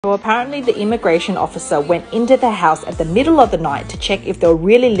So apparently the immigration officer went into the house at the middle of the night to check if they were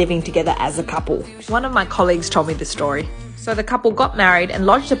really living together as a couple. One of my colleagues told me the story. So the couple got married and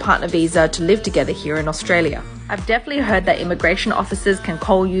lodged a partner visa to live together here in Australia. I've definitely heard that immigration officers can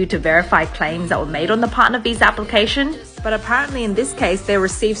call you to verify claims that were made on the partner visa application, but apparently in this case they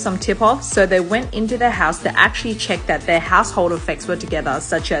received some tip-off, so they went into their house to actually check that their household effects were together,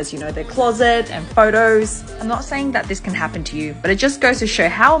 such as, their closet and photos. I'm not saying that this can happen to you, but it just goes to show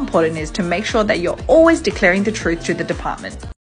how important it is to make sure that you're always declaring the truth to the department.